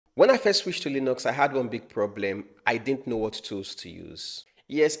When I first switched to Linux, I had one big problem. I didn't know what tools to use.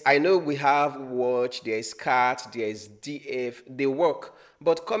 Yes, I know we have Watch, there is Cat, there is DF, they work.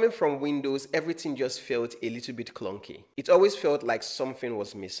 But coming from Windows, everything just felt a little bit clunky. It always felt like something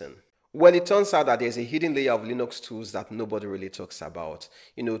was missing. Well, it turns out that there's a hidden layer of Linux tools that nobody really talks about.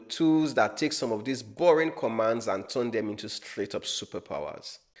 Tools that take some of these boring commands and turn them into straight up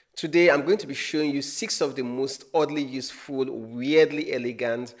superpowers. Today, I'm going to be showing you 6 of the most oddly useful, weirdly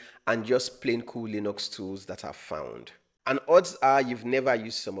elegant, and just plain cool Linux tools that I've found. And odds are you've never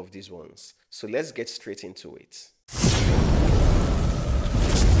used some of these ones. So let's get straight into it.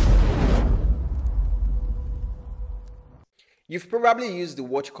 You've probably used the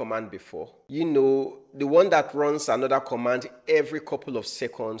watch command before. The one that runs another command every couple of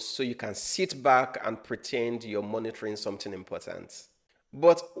seconds so you can sit back and pretend you're monitoring something important.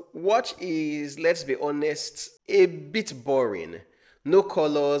 But watch is, let's be honest, a bit boring. No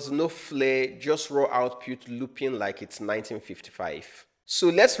colors, no flair, just raw output looping like it's 1955. So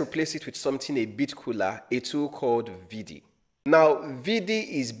let's replace it with something a bit cooler, a tool called VD. Now, VD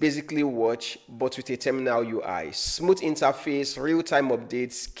is basically watch, but with a terminal UI. Smooth interface, real-time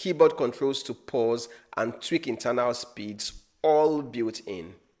updates, keyboard controls to pause, and tweak internal speeds, all built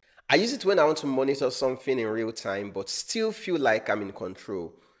in. I use it when I want to monitor something in real time, but still feel like I'm in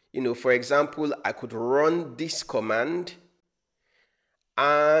control. For example, I could run this command,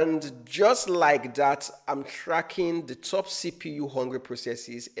 and just like that, I'm tracking the top CPU-hungry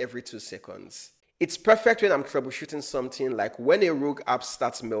processes every 2 seconds. It's perfect when I'm troubleshooting something like when a rogue app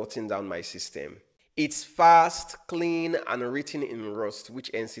starts melting down my system. It's fast, clean, and written in Rust,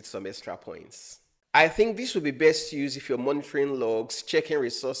 which earns it some extra points. I think this would be best used if you're monitoring logs, checking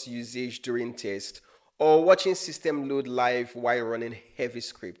resource usage during test, or watching system load live while running heavy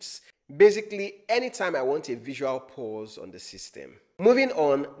scripts. Basically, anytime I want a visual pause on the system. Moving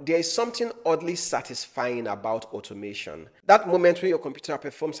on, there is something oddly satisfying about automation. That moment when your computer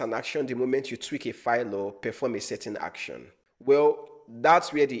performs an action the moment you tweak a file or perform a certain action. Well,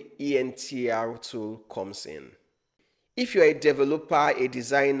 that's where the ENTR tool comes in. If you're a developer, a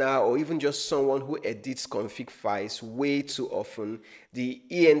designer, or even just someone who edits config files way too often, the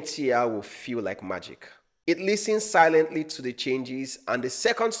ENTR will feel like magic. It listens silently to the changes, and the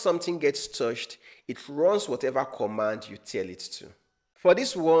second something gets touched, it runs whatever command you tell it to. For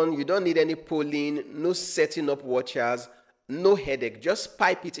this one, you don't need any polling, no setting up watchers, no headache. Just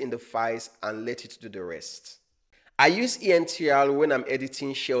pipe it in the files and let it do the rest. I use ENTR when I'm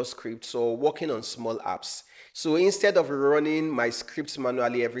editing shell scripts or working on small apps. So instead of running my scripts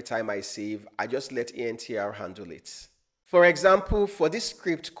manually every time I save, I just let ENTR handle it. For example, for this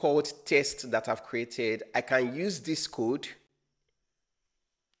script called test that I've created, I can use this code.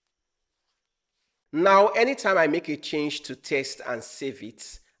 Now, anytime I make a change to test and save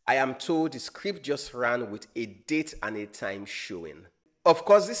it, I am told the script just ran with a date and a time showing. Of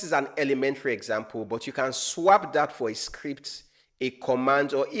course, this is an elementary example, but you can swap that for a script, a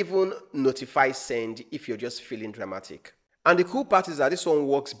command, or even notify send if you're just feeling dramatic. And the cool part is that this one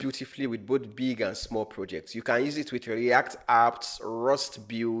works beautifully with both big and small projects. You can use it with React apps, Rust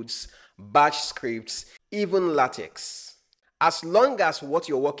builds, Bash scripts, even LaTeX. As long as what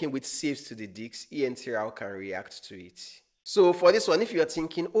you're working with saves to the disk, ENTR can react to it. So for this one, if you're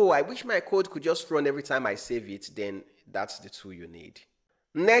thinking, oh, I wish my code could just run every time I save it, then that's the tool you need.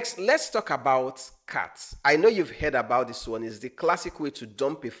 Next, let's talk about Cat. I know you've heard about this one. It's the classic way to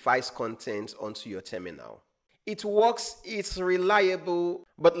dump a file's content onto your terminal. It works, it's reliable,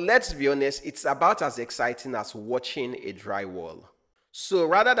 but let's be honest, it's about as exciting as watching a dry wall. So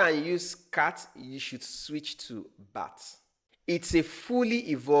rather than use Cat, you should switch to Bat. It's a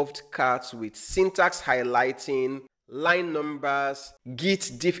fully evolved Cat with syntax highlighting, line numbers,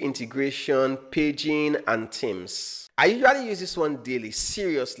 Git diff integration, paging, and themes. I usually use this one daily,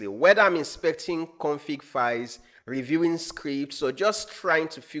 seriously, whether I'm inspecting config files, reviewing scripts, or just trying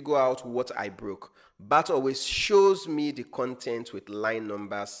to figure out what I broke. Bat always shows me the content with line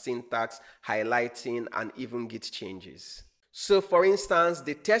numbers, syntax, highlighting, and even Git changes. So for instance,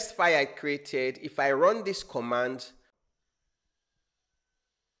 the test file I created, if I run this command,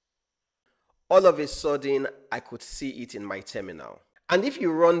 all of a sudden, I could see it in my terminal. And if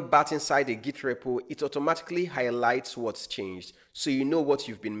you run bat inside a Git repo, it automatically highlights what's changed, so you know what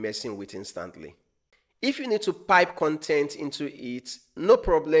you've been messing with instantly. If you need to pipe content into it, no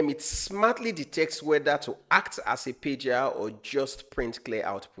problem, it smartly detects whether to act as a pager or just print clear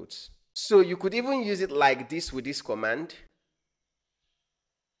outputs. So you could even use it like this with this command.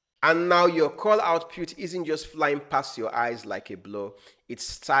 And now your call output isn't just flying past your eyes like a blur, it's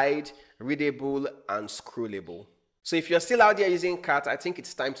styled, readable, and scrollable. So if you're still out there using cat, I think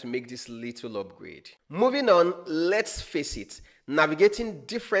it's time to make this little upgrade. Moving on, let's face it, navigating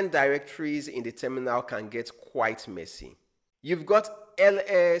different directories in the terminal can get quite messy. You've got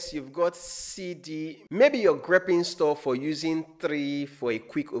ls, you've got cd, maybe you're grepping store for using 3 for a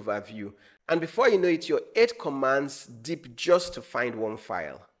quick overview, and before you know it, your 8 commands dip just to find one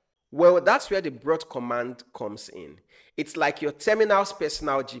file. Well, that's where the broad command comes in. It's like your terminal's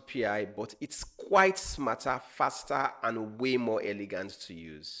personal GPI, but it's quite smarter, faster, and way more elegant to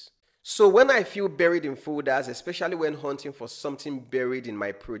use. So when I feel buried in folders, especially when hunting for something buried in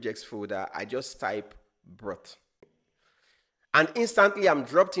my projects folder, I just type broth. And instantly I'm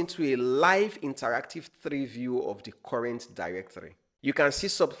dropped into a live interactive 3 view of the current directory. You can see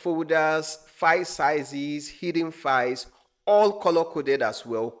subfolders, file sizes, hidden files, all color-coded as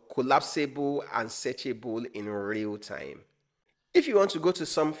well, collapsible and searchable in real time. If you want to go to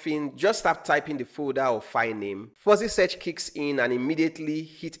something, just start typing the folder or file name. Fuzzy search kicks in and immediately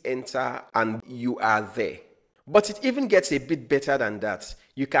hit enter and you are there. But it even gets a bit better than that.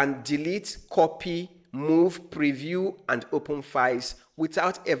 You can delete, copy, move, preview, and open files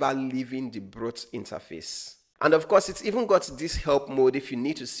without ever leaving the broth interface. And of course, it's even got this help mode if you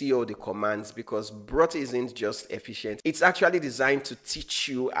need to see all the commands, because broth isn't just efficient, it's actually designed to teach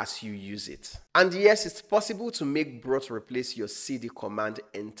you as you use it. And yes, it's possible to make broth replace your cd command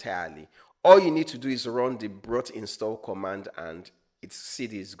entirely. All you need to do is run the broth install command and its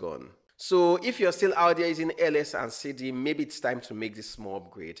cd is gone. So if you're still out there using ls and cd, maybe it's time to make this small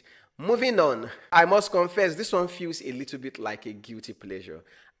upgrade. Moving on, I must confess this one feels a little bit like a guilty pleasure.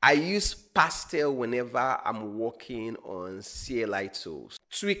 I use pastel whenever I'm working on CLI tools,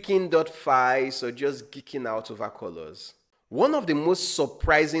 tweaking dot files or just geeking out over colors. One of the most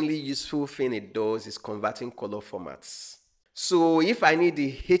surprisingly useful things it does is converting color formats. So if I need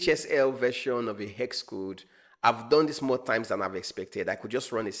the HSL version of a hex code, I've done this more times than I've expected. I could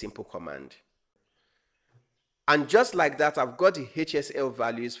just run a simple command. And just like that, I've got the HSL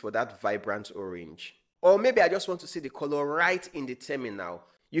values for that vibrant orange. Or maybe I just want to see the color right in the terminal.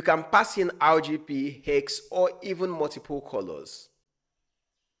 You can pass in RGB, hex, or even multiple colors.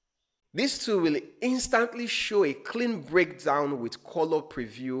 This tool will instantly show a clean breakdown with color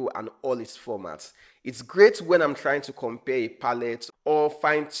preview and all its formats. It's great when I'm trying to compare a palette or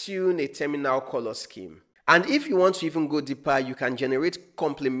fine-tune a terminal color scheme. And if you want to even go deeper, you can generate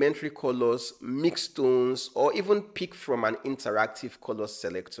complementary colors, mix tones, or even pick from an interactive color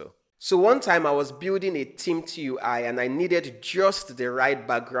selector. So one time I was building a themed UI and I needed just the right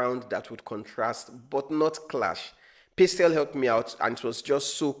background that would contrast but not clash. Pastel helped me out and it was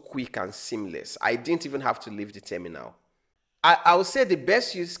just so quick and seamless. I didn't even have to leave the terminal. I would say the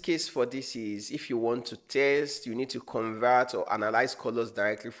best use case for this is if you want to test, you need to convert or analyze colors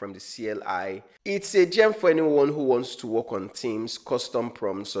directly from the CLI. It's a gem for anyone who wants to work on themes, custom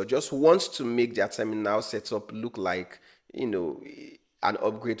prompts, or just wants to make their terminal setup look like, an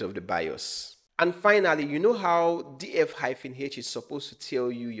upgrade of the BIOS. And finally, you know how df-h is supposed to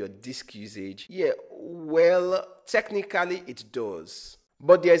tell you your disk usage? Yeah, well, technically it does.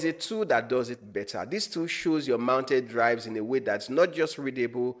 But there's a tool that does it better. This tool shows your mounted drives in a way that's not just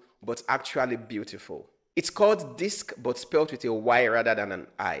readable, but actually beautiful. It's called disk, but spelled with a Y rather than an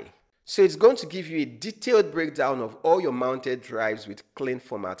I. So it's going to give you a detailed breakdown of all your mounted drives with clean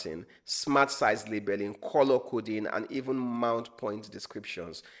formatting, smart size labeling, color coding, and even mount point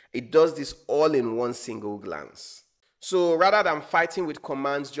descriptions. It does this all in one single glance. So rather than fighting with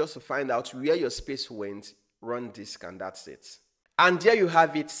commands just to find out where your space went, run disk and that's it. And there you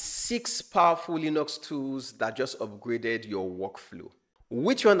have it, 6 powerful Linux tools that just upgraded your workflow.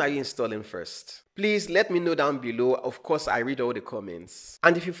 Which one are you installing first? Please let me know down below. Of course, I read all the comments.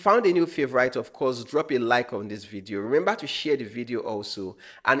 And if you found a new favorite, of course, drop a like on this video. Remember to share the video also.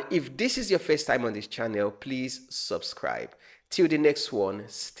 And if this is your first time on this channel, please subscribe. Till the next one,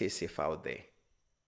 stay safe out there.